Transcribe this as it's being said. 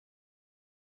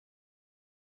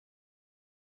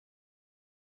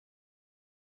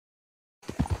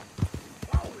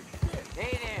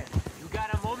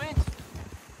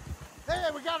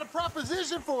we got a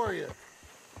proposition for you.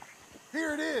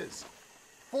 Here it is.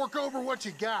 Fork over what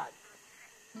you got.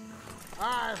 All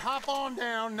right, hop on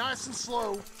down, nice and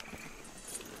slow.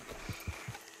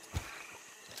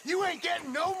 You ain't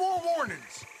getting no more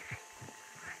warnings.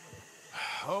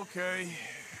 Okay.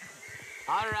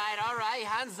 All right,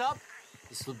 hands up.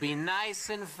 This will be nice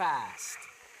and fast.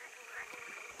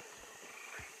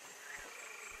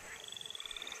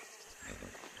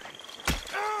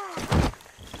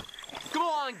 Come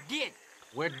on, get.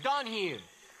 We're done here.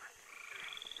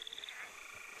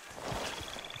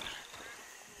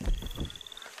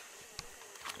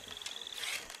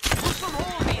 Put some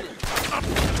holes in it.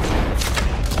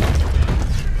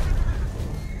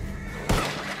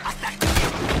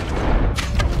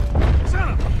 Son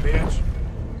of a bitch.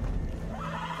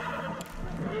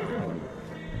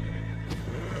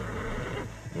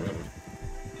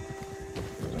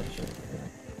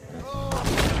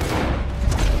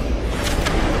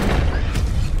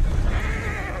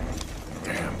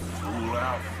 Damn fool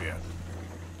outfit.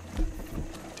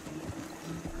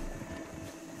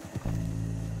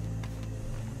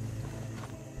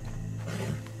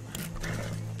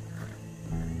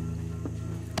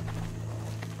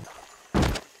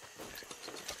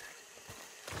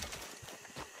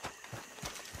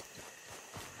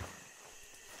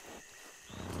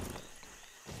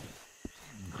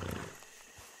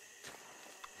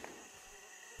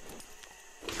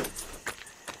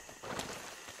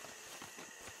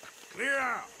 Clear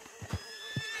out.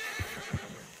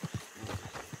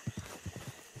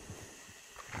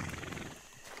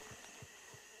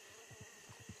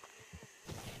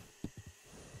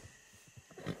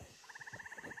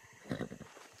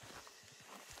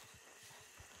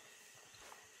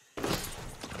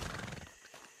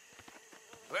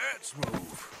 Let's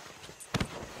move.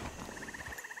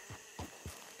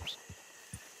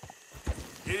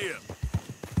 Get up.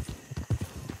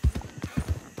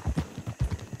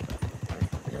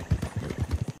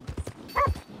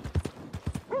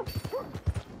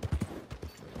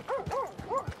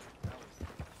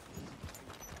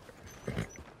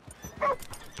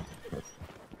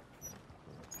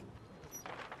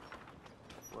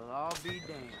 Well, I'll be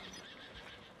damned.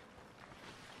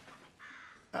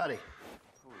 Howdy.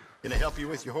 Can I help you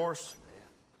with your horse?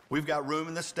 We've got room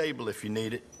in the stable if you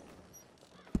need it.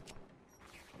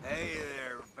 Hey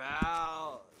there,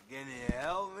 pal. Can you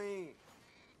help me?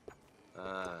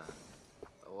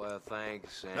 Well,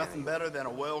 thanks, Sammy. Nothing better than a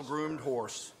well-groomed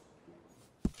horse.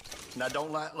 Now,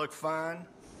 don't that look fine?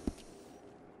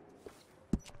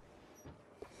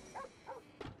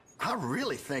 I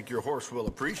really think your horse will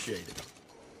appreciate it.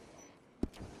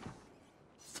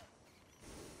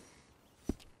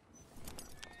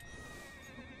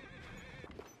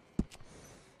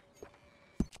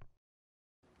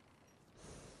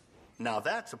 Now,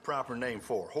 that's a proper name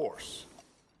for a horse.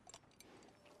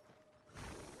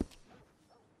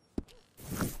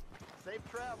 Safe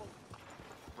travel.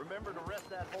 Remember to rest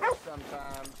that horse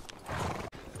sometimes.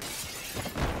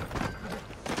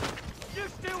 You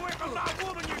stay away from my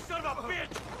woman, you son of a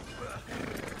bitch!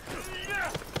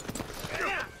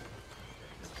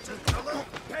 Just a little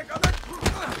peck of it.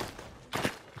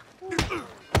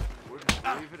 Wouldn't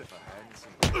believe it if I hadn't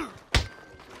seen it.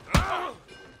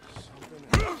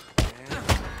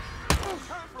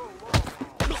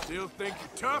 Still think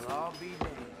you're tough? Well, I'll be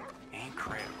damned.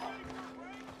 Incredible.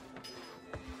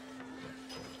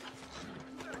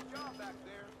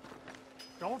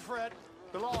 Don't fret.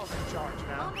 The law's in charge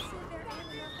now.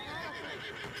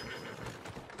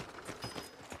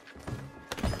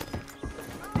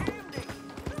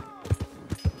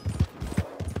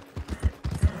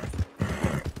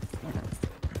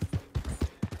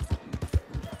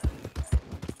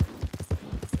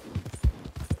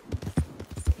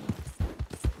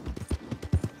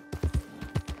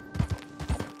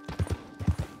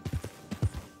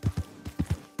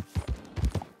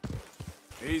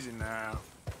 Easy now.